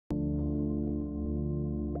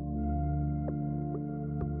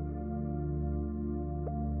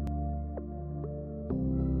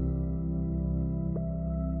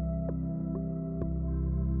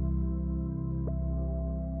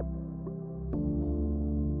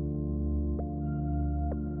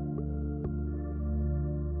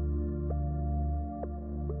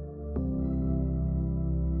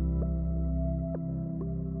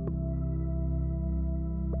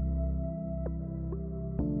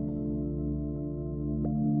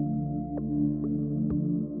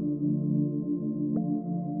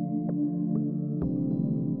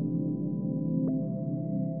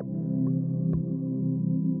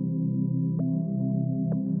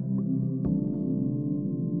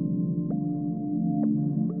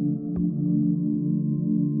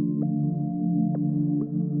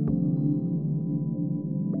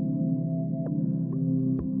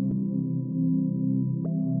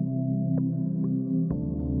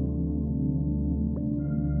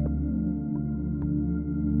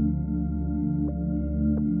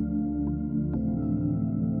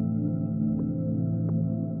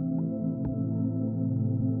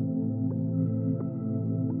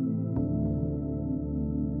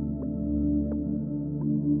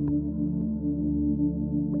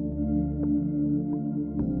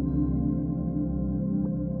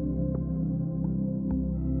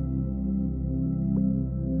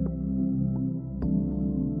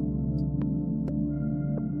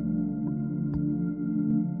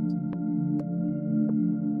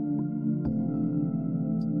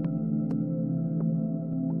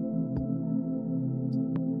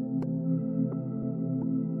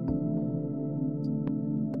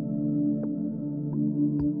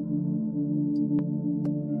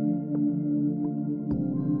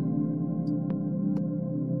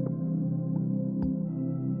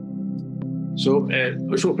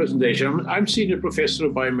A short presentation. I'm senior professor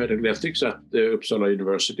of biomedical ethics at Uppsala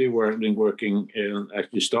University, where I've been working and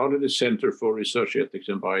actually started a center for research ethics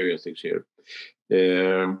and bioethics here.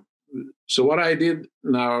 So what I did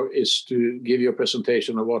now is to give you a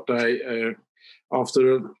presentation of what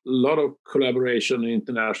after a lot of collaboration in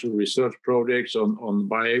international research projects on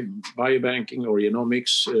biobanking or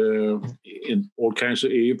genomics, in all kinds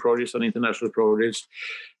of EU projects and international projects,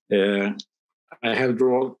 I have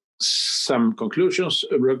drawn some conclusions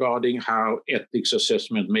regarding how ethics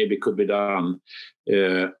assessment maybe could be done,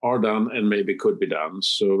 are done, and maybe could be done.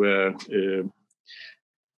 So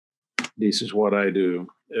this is what I do.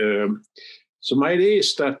 So my idea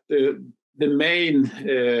is that the main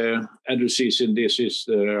addressees in this is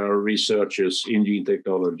researchers in gene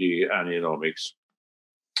technology and genomics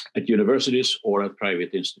at universities or at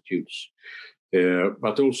private institutes.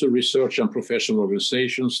 But also research and professional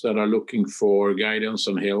organizations that are looking for guidance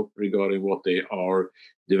and help regarding what they are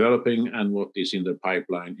developing and what is in the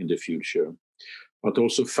pipeline in the future. But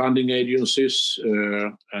also funding agencies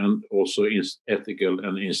and also ethical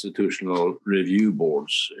and institutional review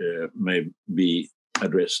boards may be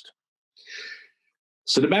addressed.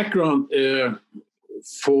 So the background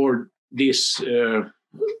for this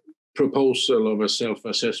proposal of a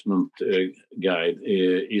self-assessment guide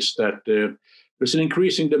is that there's an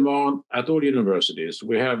increasing demand at all universities.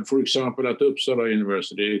 We have, for example, at Uppsala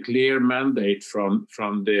University, a clear mandate from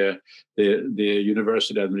the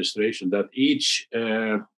university administration that each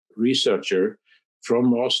researcher from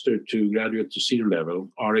master to graduate to senior level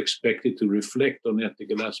are expected to reflect on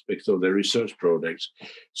ethical aspects of their research projects.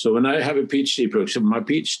 So when I have a PhD program, my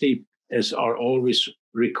PhDs are always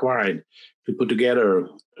required to put together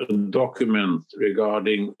a document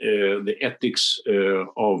regarding the ethics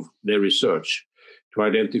of their research, to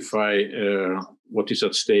identify what is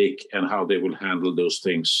at stake and how they will handle those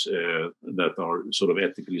things that are sort of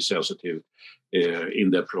ethically sensitive in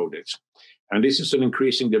their projects. And this is an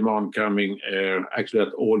increasing demand coming actually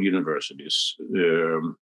at all universities.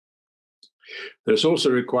 There's also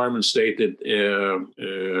a requirement stated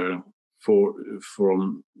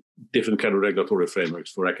from different kind of regulatory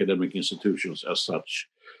frameworks for academic institutions as such.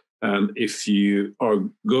 And if you are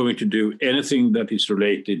going to do anything that is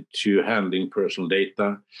related to handling personal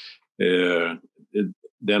data,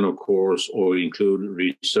 then of course, or include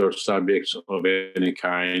research subjects of any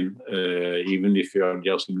kind, even if you are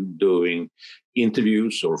just doing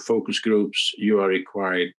interviews or focus groups, you are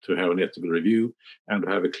required to have an ethical review and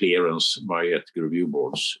have a clearance by ethical review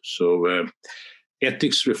boards. So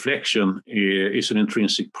ethics reflection is an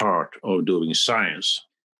intrinsic part of doing science.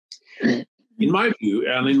 In my view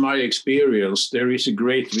and in my experience, there is a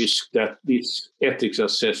great risk that this ethics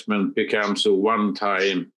assessment becomes a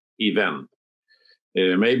one-time event,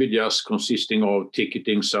 maybe just consisting of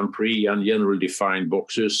ticketing some pre- and generally defined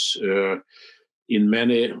boxes. In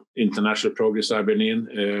many international projects I've been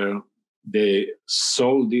in, they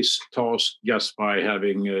solve this task just by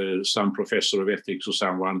having some professor of ethics or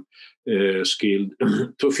someone skilled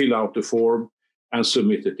to fill out the form and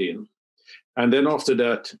submit it in. And then after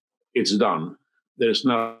that, it's done. There's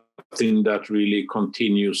nothing that really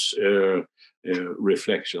continues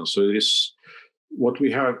reflection. So it is what we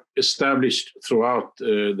have established throughout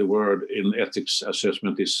the world in ethics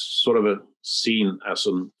assessment is sort of seen as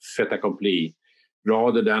a fait accompli,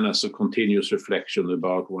 rather than as a continuous reflection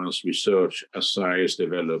about one's research as science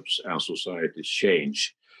develops and societies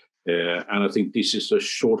change. And I think this is a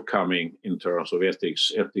shortcoming in terms of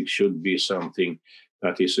ethics. Ethics should be something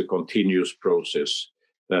that is a continuous process,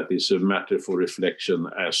 that is a matter for reflection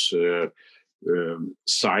as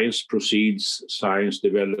science proceeds, science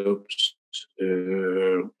develops,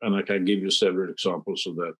 and I can give you several examples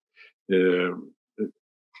of that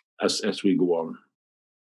as we go on.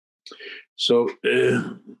 So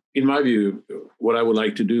in my view, what I would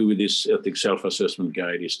like to do with this ethics self-assessment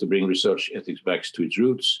guide is to bring research ethics back to its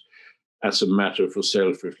roots as a matter for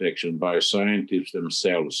self-reflection by scientists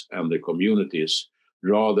themselves and their communities,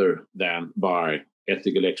 rather than by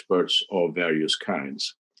ethical experts of various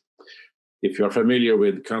kinds. If you are familiar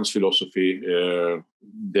with Kant's philosophy,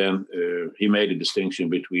 then he made a distinction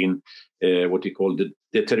between what he called the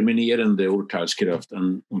determinerande urteilskraft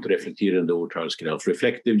and reflekterande urteilskraft,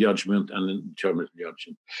 reflective judgment and determinative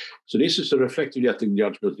judgment. So this is a reflective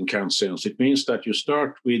judgment in Kant's sense. It means that you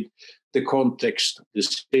start with the context, the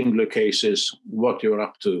singular cases, what you're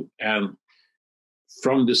up to, and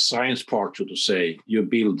from the science part, so to say, you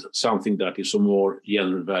build something that is a more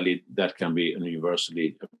general valid that can be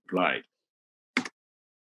universally applied.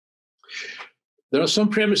 There are some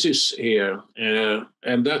premises here,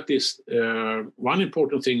 and that is one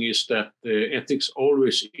important thing is that ethics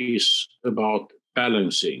always is about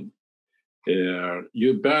balancing.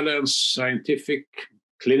 You balance scientific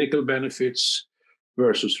clinical benefits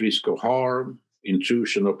versus risk of harm,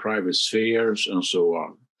 intrusion of private spheres, and so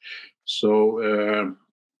on. So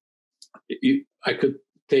I could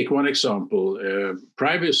take one example.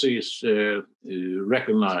 Privacy is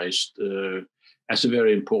recognized as a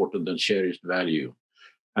very important and cherished value.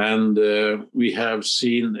 And we have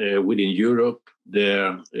seen within Europe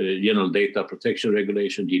the General Data Protection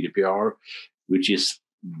Regulation, GDPR, which is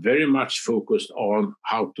very much focused on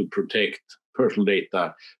how to protect personal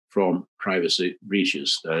data from privacy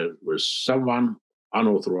breaches. Where someone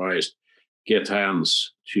unauthorized get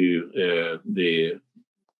hands to the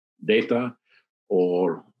data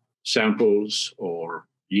or samples or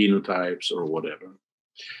genotypes or whatever.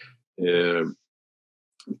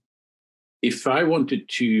 If I wanted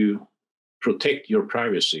to protect your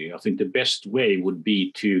privacy, I think the best way would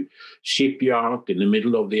be to ship you out in the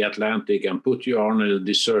middle of the Atlantic and put you on a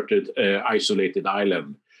deserted, isolated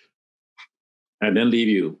island, and then leave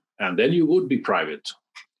you. And then you would be private.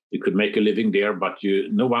 You could make a living there, but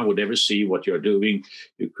no one would ever see what you're doing.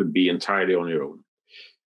 You could be entirely on your own.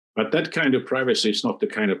 But that kind of privacy is not the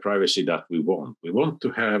kind of privacy that we want. We want to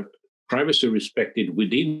have privacy respected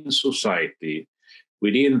within society,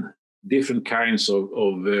 within different kinds of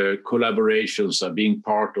collaborations, being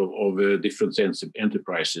part of different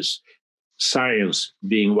enterprises, science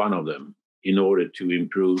being one of them, in order to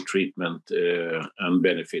improve treatment and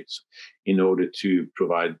benefits, in order to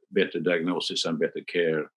provide better diagnosis and better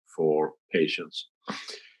care for patients.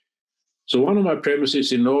 So one of my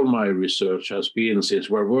premises in all my research has been, since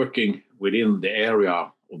we're working within the area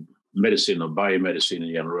of medicine or biomedicine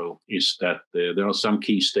in general, is that there are some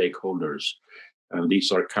key stakeholders. And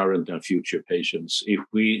these are current and future patients. If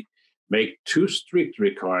we make too strict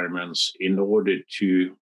requirements in order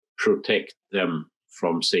to protect them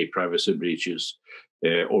from, say, privacy breaches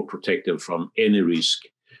or protect them from any risk,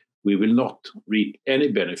 we will not reap any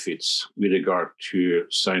benefits with regard to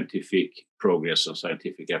scientific progress and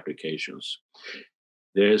scientific applications.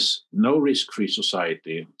 There's no risk-free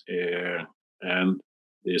society, and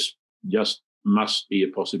there's just must be a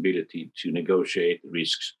possibility to negotiate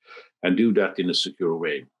risks and do that in a secure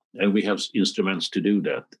way. And we have instruments to do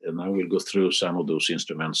that. And I will go through some of those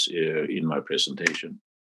instruments in my presentation.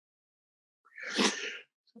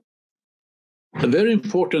 A very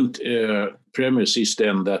important premise is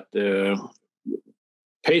then that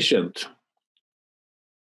patient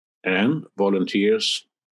and volunteers,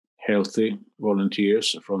 healthy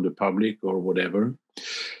volunteers from the public or whatever,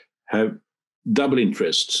 have double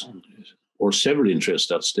interests or several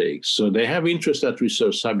interests at stake. So they have interest as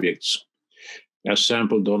research subjects, as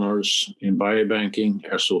sample donors in biobanking,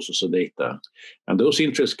 as sources of data. And those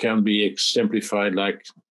interests can be exemplified like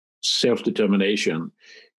self-determination.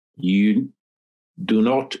 You do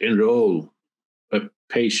not enroll a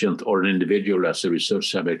patient or an individual as a research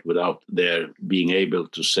subject without their being able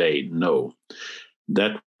to say no.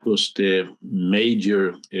 That was the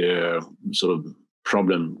major sort of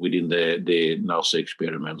problem within the Nazi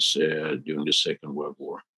experiments during the Second World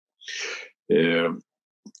War.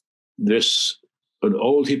 There's an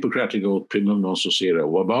old Hippocratic oath, primum non sucere,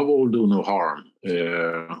 above all do no harm.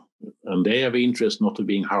 And they have interest not to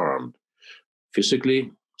being harmed,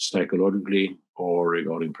 physically, psychologically, or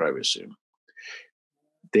regarding privacy.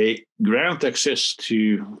 They grant access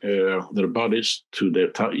to their bodies, to their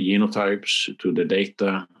genotypes, to the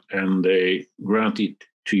data, and they grant it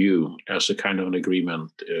to you as a kind of an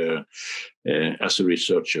agreement as a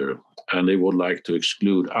researcher. And they would like to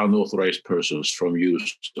exclude unauthorized persons from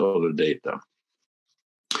use of the data.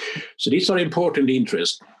 So these are important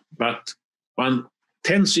interests, but one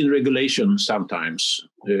tends in regulation sometimes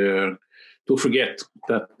to forget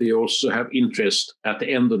that they also have interest at the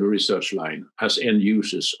end of the research line as end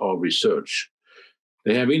users of research.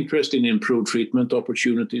 They have interest in improved treatment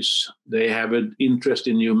opportunities. They have an interest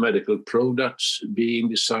in new medical products being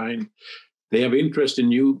designed. They have interest in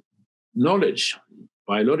new knowledge,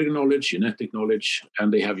 biological knowledge, genetic knowledge,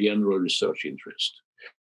 and they have general research interest.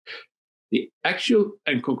 The actual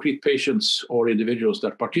and concrete patients or individuals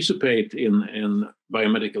that participate in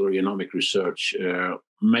biomedical or genomic research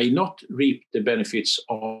may not reap the benefits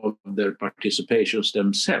of their participations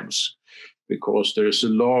themselves, because there is a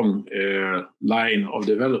long line of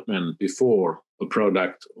development before a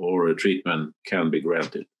product or a treatment can be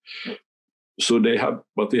granted. So they have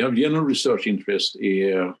general research interest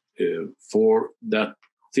for that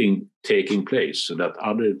thing taking place, so that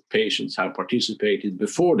other patients have participated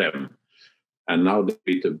before them and now the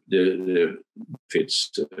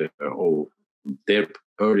benefits of their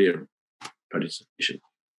earlier participation.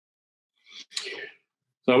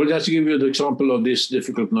 So I will just give you the example of this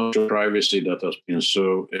difficult notion of privacy that has been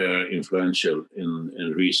so influential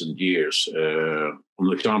in recent years. On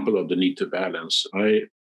the example of the need to balance, I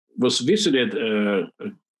was visited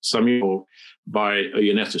some years ago by a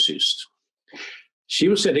geneticist. She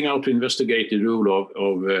was setting out to investigate the role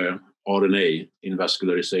of RNA in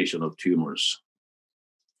vascularization of tumors.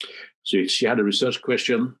 So she had a research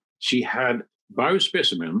question. She had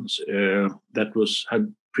biospecimens that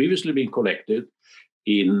had previously been collected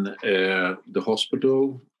in the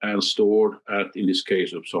hospital and stored at, in this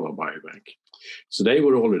case, Uppsala Biobank. So they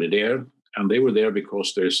were already there, and they were there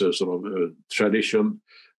because there's a sort of a tradition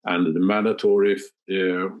and the mandatory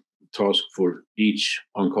task for each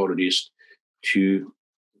oncologist to,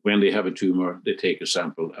 when they have a tumor, they take a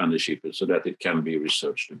sample and they ship it so that it can be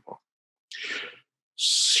researched upon.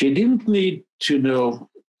 She didn't need to know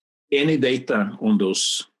any data on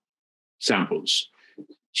those samples.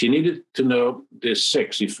 She needed to know the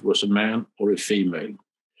sex, if it was a man or a female,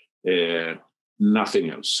 nothing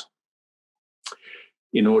else,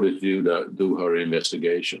 in order to do her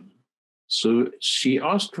investigation. So she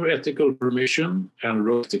asked for ethical permission and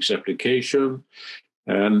wrote ethics application,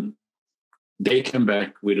 and they came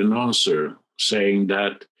back with an answer saying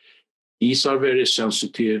that these are very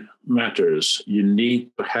sensitive matters. You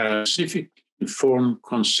need to have specific informed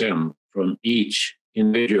consent from each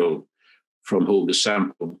individual from whom the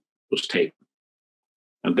sample was taken.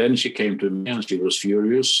 And then she came to me and she was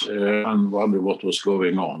furious and wondered what was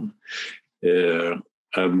going on.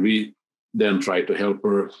 And we then tried to help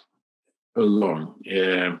her along.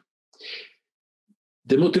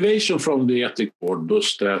 The motivation from the ethics board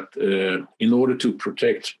was that in order to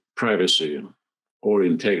protect privacy or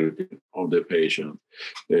integrity of the patient,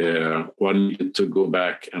 one needed to go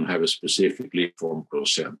back and have a specifically informed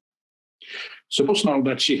consent. Suppose now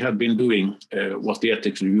that she had been doing what the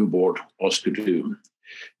ethics review board asked her to do,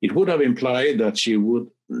 it would have implied that she would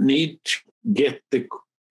need to get the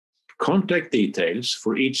contact details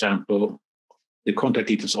for each sample. The contact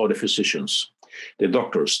details are the physicians, the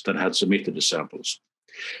doctors that had submitted the samples.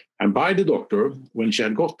 And by the doctor, when she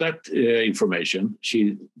had got that information,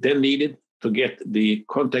 she then needed to get the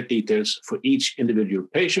contact details for each individual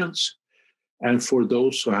patients, and for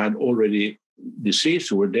those who had already deceased,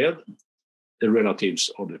 who were dead, the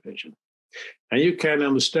relatives of the patient. And you can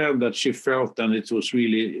understand that she felt, and it was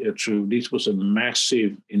really true, this was a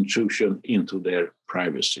massive intrusion into their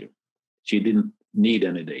privacy. She didn't need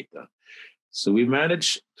any data. So we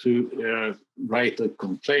managed to write a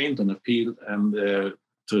complaint, an appeal, and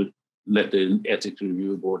to let the ethics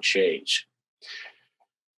review board change.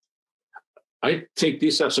 I take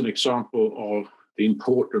this as an example of the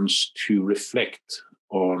importance to reflect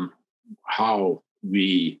on how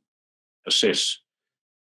we assess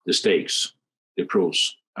the stakes, the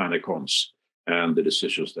pros and the cons, and the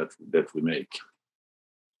decisions that we make.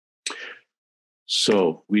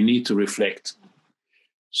 So we need to reflect.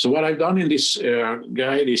 So what I've done in this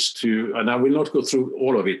guide is to, and I will not go through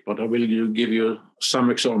all of it, but I will give you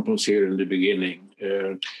some examples here in the beginning.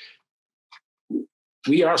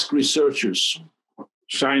 We ask researchers,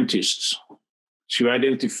 scientists, to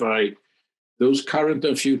identify those current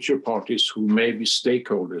and future parties who may be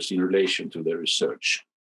stakeholders in relation to their research,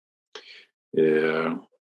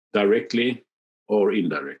 directly or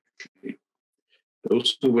indirectly.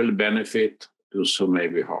 Those who will benefit, those who may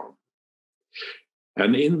be harmed.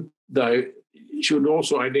 And you should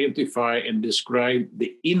also identify and describe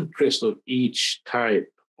the interest of each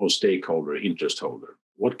type of stakeholder, interest holder.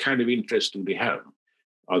 What kind of interest do they have?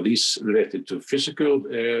 Are these related to physical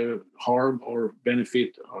harm or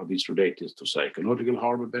benefit? Are these related to psychological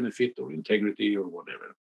harm or benefit, or integrity, or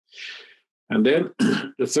whatever? And then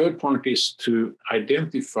the third point is to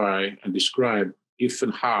identify and describe if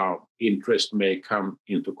and how interest may come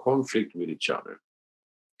into conflict with each other.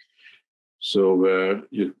 So,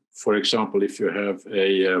 for example, if you have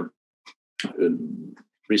a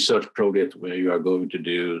research project where you are going to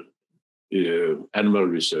do animal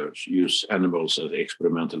research, use animals as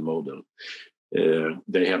experimental model,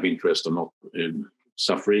 they have interest in not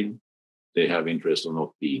suffering, they have interest in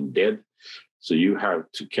not being dead. So you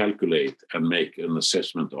have to calculate and make an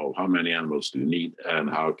assessment of how many animals do you need and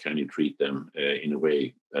how can you treat them in a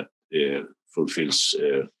way that fulfills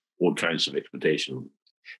all kinds of expectations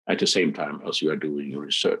at the same time as you are doing your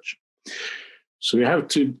research. So we have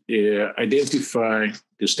to identify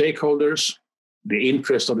the stakeholders, the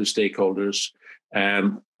interest of the stakeholders,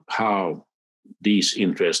 and how these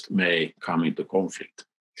interests may come into conflict.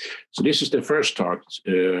 So this is the first talk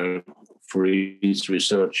for each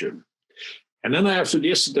researcher. And then I have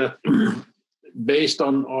suggested that based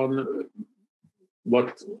on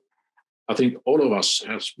what I think all of us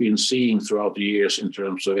have been seeing throughout the years in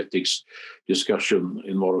terms of ethics discussion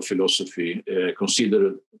in moral philosophy,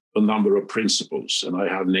 consider a number of principles. And I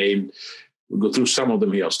have named, we'll go through some of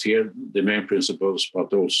them just here, the main principles,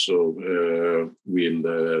 but also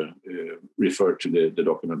we'll refer to the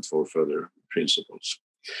document for further principles.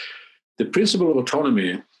 The principle of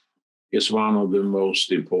autonomy is one of the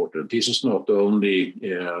most important. This is not only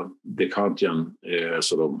the Kantian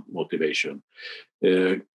sort of motivation.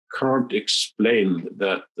 Kant explained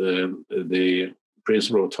that the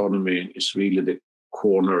principle of autonomy is really the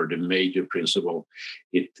corner, the major principle.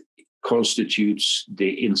 It constitutes the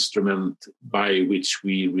instrument by which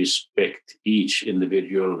we respect each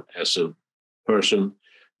individual as a person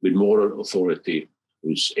with moral authority,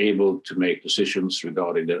 who's able to make decisions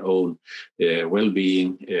regarding their own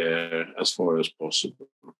well-being as far as possible.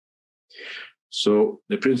 So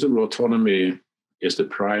the principle of autonomy is the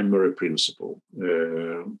primary principle.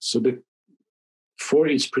 For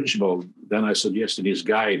each principle, then I suggest in this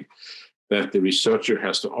guide that the researcher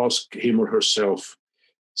has to ask him or herself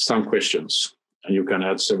some questions, and you can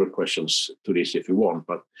add several questions to this if you want,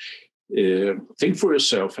 but think for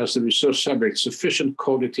yourself, has the research subject sufficient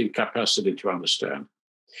cognitive capacity to understand?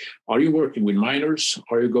 Are you working with minors?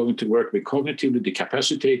 Are you going to work with cognitively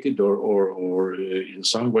decapacitated or in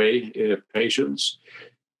some way patients?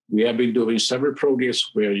 We have been doing several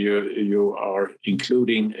projects where you are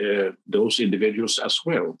including those individuals as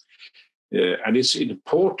well. And it's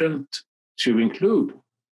important to include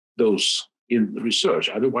those in research.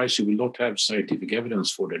 Otherwise, you will not have scientific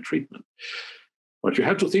evidence for their treatment. But you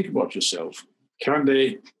have to think about yourself. Can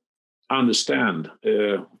they understand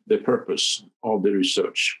the purpose of the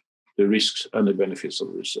research, the risks and the benefits of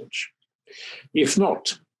the research? If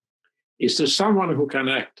not, is there someone who can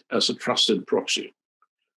act as a trusted proxy?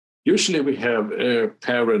 Usually we have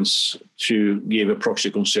parents to give a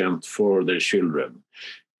proxy consent for their children.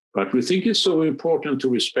 But we think it's so important to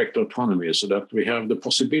respect autonomy so that we have the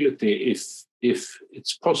possibility, if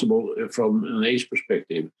it's possible from an age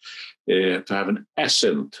perspective, to have an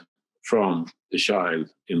assent from the child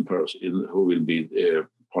in person who will be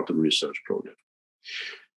part of the research project.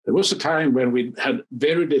 There was a time when we had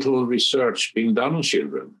very little research being done on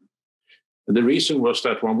children. And the reason was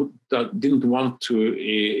that one didn't want to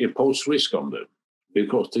impose risk on them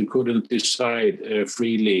because they couldn't decide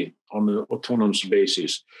freely on an autonomous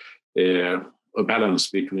basis a balance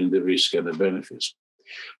between the risk and the benefits.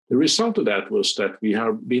 The result of that was that we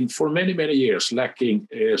have been for many, many years lacking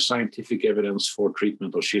scientific evidence for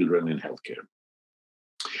treatment of children in healthcare.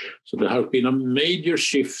 So there has been a major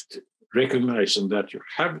shift recognizing that you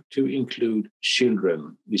have to include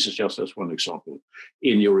children, this is just as one example,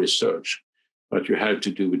 in your research. But you have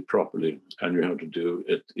to do it properly, and you have to do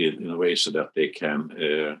it in a way so that they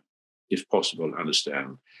can, if possible,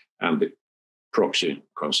 understand, and the proxy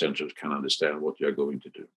consenters can understand what you are going to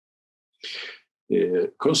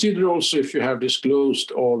do. Consider also if you have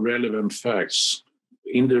disclosed all relevant facts,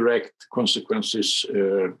 indirect consequences,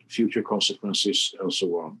 future consequences, and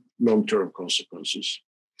so on, long-term consequences.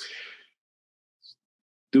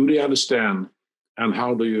 Do they understand, and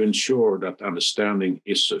how do you ensure that understanding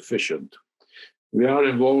is sufficient? We are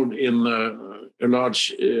involved in a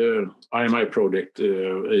large IMI project,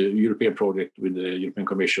 a European project with the European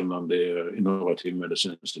Commission on the Innovative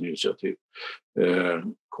Medicines Initiative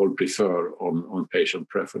called PREFER on patient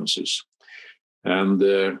preferences. And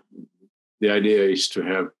the idea is to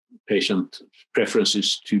have patient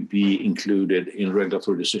preferences to be included in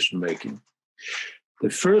regulatory decision-making. The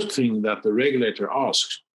first thing that the regulator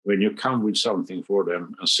asks when you come with something for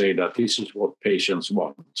them and say that this is what patients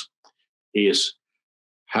want is,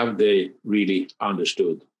 have they really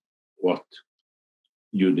understood what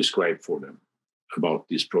you described for them about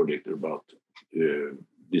this project, about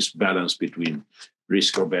this balance between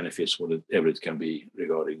risk or benefits, whatever it can be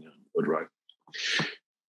regarding a drug?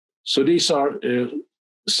 So these are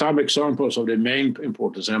some examples of the main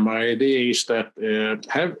importance. And my idea is that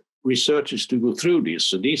have researchers to go through this.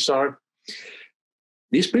 So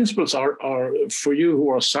these principles are for you who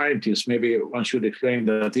are scientists, maybe one should explain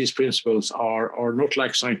that these principles are not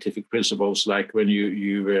like scientific principles, like when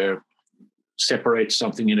you separate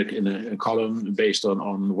something in a column based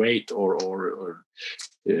on weight or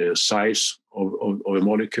size of a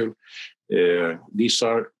molecule. These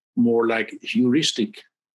are more like heuristic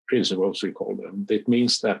principles, we call them. That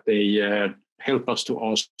means that they help us to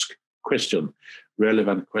ask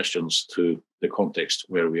relevant questions to the context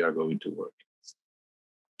where we are going to work.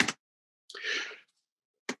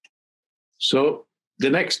 So the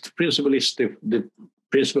next principle is the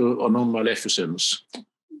principle of non-maleficence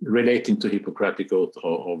relating to Hippocratic oath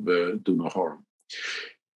of do no harm.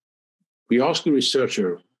 We ask the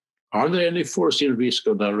researcher, are there any foreseen risk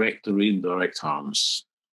of direct or indirect harms,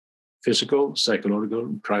 physical,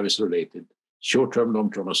 psychological, privacy-related, short-term,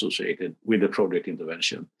 long-term associated with the project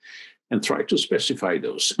intervention? And try to specify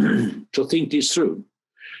those, to think this through.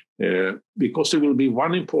 Because there will be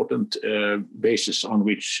one important basis on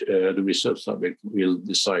which the research subject will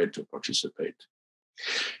decide to participate.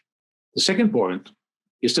 The second point,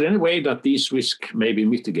 is there any way that these risks may be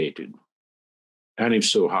mitigated? And if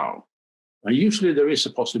so, how? And usually there is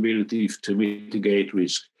a possibility to mitigate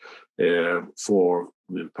risk for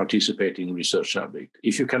participating research subject.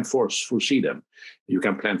 If you can foresee them, you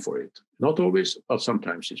can plan for it. Not always, but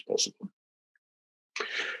sometimes it's possible.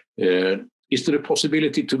 Is there a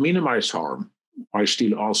possibility to minimize harm while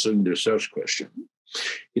still answering the research question?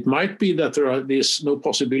 It might be that there's no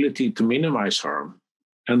possibility to minimize harm,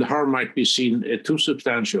 and the harm might be seen too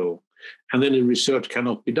substantial, and then the research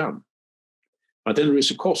cannot be done. But then there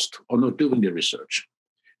is a cost of not doing the research.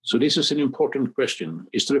 So this is an important question.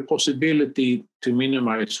 Is there a possibility to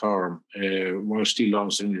minimize harm while still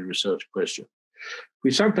answering the research question? We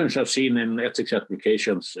sometimes have seen in ethics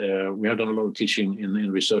applications, we have done a lot of teaching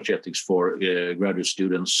in research ethics for graduate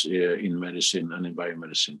students in medicine and in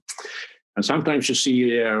biomedicine. And sometimes you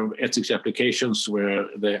see ethics applications where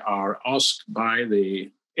they are asked by the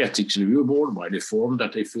ethics review board, by the form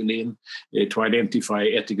that they fill in, to identify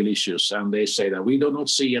ethical issues. And they say that we do not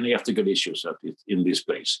see any ethical issues in this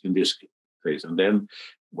place. And then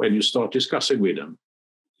when you start discussing with them,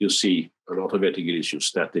 you see a lot of ethical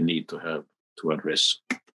issues that they need to have to address.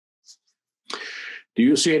 Do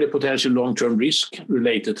you see any potential long-term risk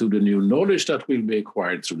related to the new knowledge that will be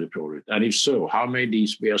acquired through the project? And if so, how may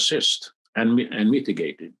these be assessed and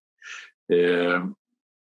mitigated? And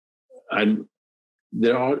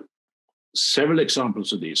there are several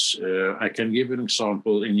examples of this. I can give an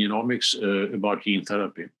example in genomics about gene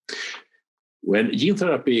therapy. When gene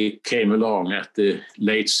therapy came along at the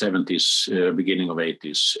late 70s, beginning of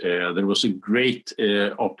 80s, there was a great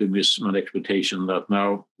optimism and expectation that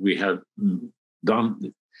now we have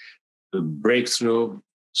done the breakthrough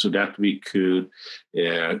so that we could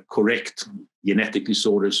correct genetic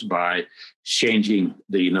disorders by changing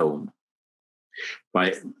the genome.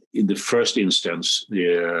 By, in the first instance,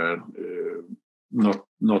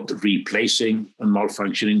 not replacing a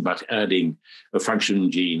malfunctioning, but adding a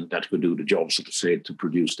functioning gene that could do the job, so to say, to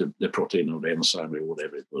produce the protein or the enzyme or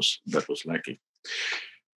whatever it was that was lacking.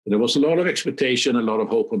 There was a lot of expectation, a lot of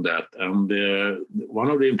hope on that. And one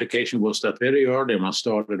of the implications was that very early man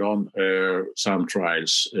started on some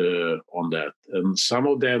trials on that. And some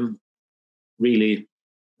of them really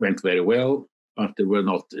went very well, but they were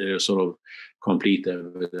not sort of complete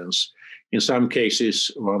evidence. In some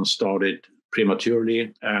cases, one started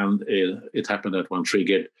prematurely, and it happened that one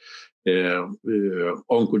triggered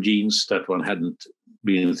oncogenes that one hadn't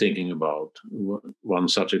been thinking about. One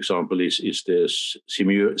such example is the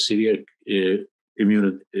severe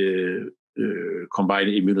combined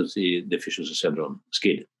immunity deficiency syndrome,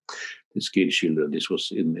 SCID. The SCID children. This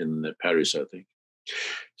was in Paris, I think.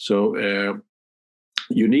 So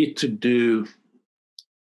you need to do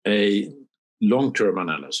a long-term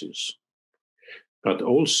analysis, but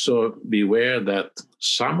also be aware that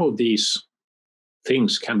some of these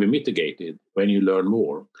things can be mitigated when you learn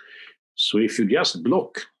more. So if you just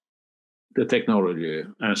block the technology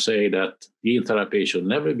and say that gene therapy should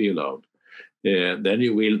never be allowed, then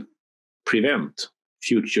you will prevent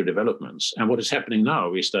future developments. And what is happening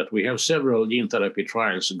now is that we have several gene therapy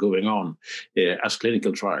trials going on as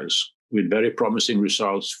clinical trials with very promising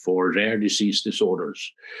results for rare disease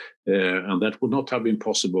disorders. And that would not have been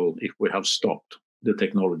possible if we have stopped the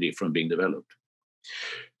technology from being developed.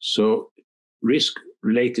 So risk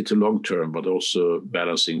related to long-term, but also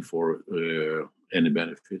balancing for any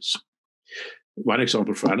benefits. One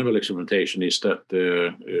example for animal experimentation is that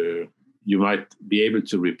you might be able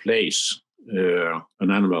to replace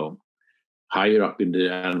an animal higher up in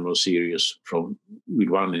the animal series with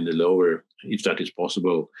one in the lower, if that is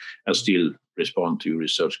possible, and still respond to your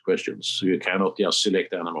research questions. So you cannot just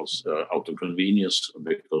select animals out of convenience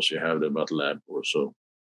because you have them at lab or so.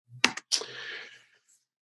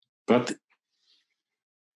 But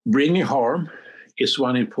bringing harm is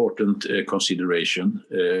one important consideration,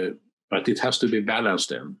 but it has to be balanced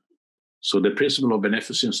then. So the principle of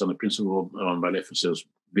beneficence and the principle of maleficence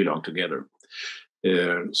belong together.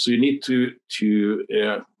 So you need to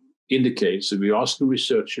indicate, so we ask the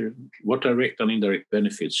researcher what direct and indirect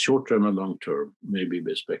benefits, short-term and long-term, may be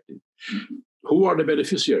expected. Mm-hmm. Who are the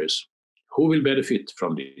beneficiaries? Who will benefit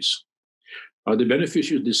from this? Are the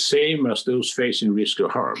beneficiaries the same as those facing risk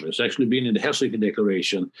of harm? There's actually been in the Helsinki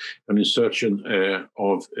Declaration an insertion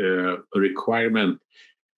of a requirement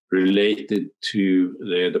related to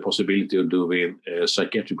the possibility of doing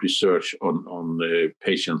psychiatric research on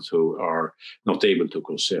patients who are not able to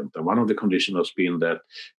consent. And one of the conditions has been that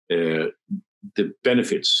the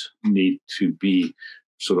benefits need to be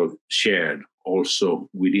sort of shared also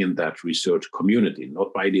within that research community,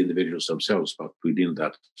 not by the individuals themselves, but within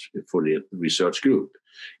that for the research group,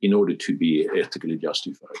 in order to be ethically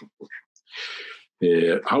justified.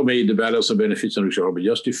 How may the balance of benefits and risks be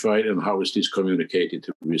justified, and how is this communicated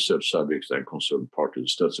to research subjects and concerned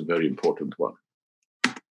parties? That's a very important one.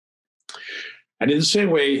 And in the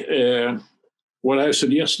same way, what I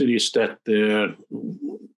suggested is that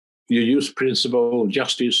you use principle of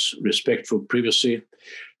justice, respect for privacy,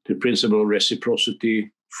 the principle of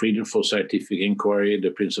reciprocity, freedom for scientific inquiry, the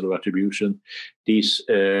principle of attribution. These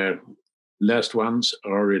last ones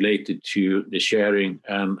are related to the sharing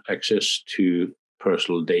and access to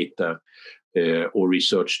personal data or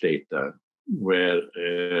research data, where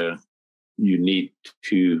you need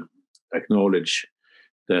to acknowledge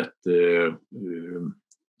that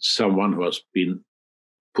someone who has been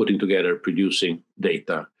putting together, producing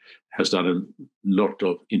data, has done a lot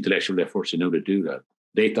of intellectual efforts in order to do that.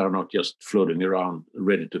 Data are not just floating around,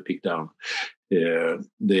 ready to pick down.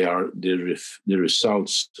 They are the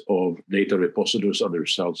results of data repositories, are the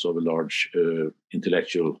results of a large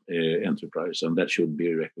intellectual enterprise, and that should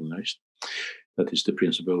be recognized. That is the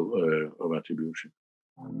principle of attribution.